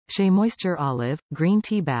SheaMoisture Olive, Green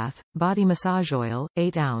Tea Bath, Body Massage Oil,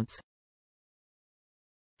 8 ounce.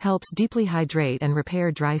 Helps deeply hydrate and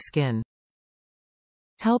repair dry skin.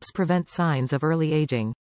 Helps prevent signs of early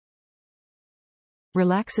aging.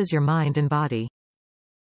 Relaxes your mind and body.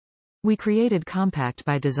 We created Compact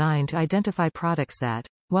by design to identify products that,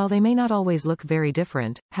 while they may not always look very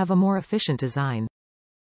different, have a more efficient design.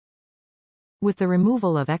 With the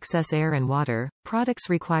removal of excess air and water,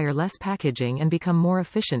 products require less packaging and become more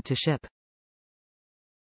efficient to ship.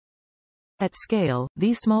 At scale,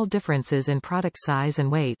 these small differences in product size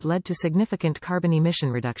and weight led to significant carbon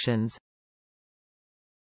emission reductions.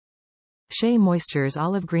 SheaMoistures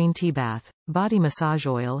Olive Green Tea Bath, Body Massage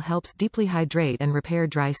Oil helps deeply hydrate and repair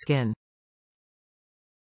dry skin.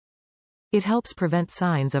 It helps prevent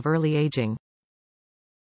signs of early aging.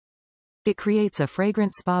 It creates a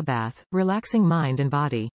fragrant spa bath, relaxing mind and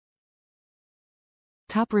body.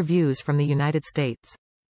 Top reviews from the United States.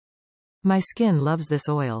 My skin loves this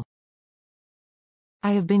oil.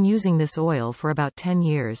 I have been using this oil for about 10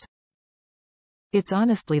 years. It's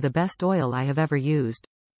honestly the best oil I have ever used.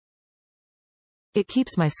 It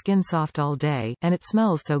keeps my skin soft all day, and it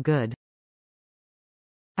smells so good.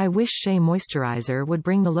 I wish SheaMoisturizer would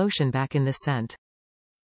bring the lotion back in this scent.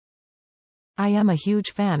 I am a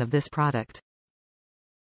huge fan of this product.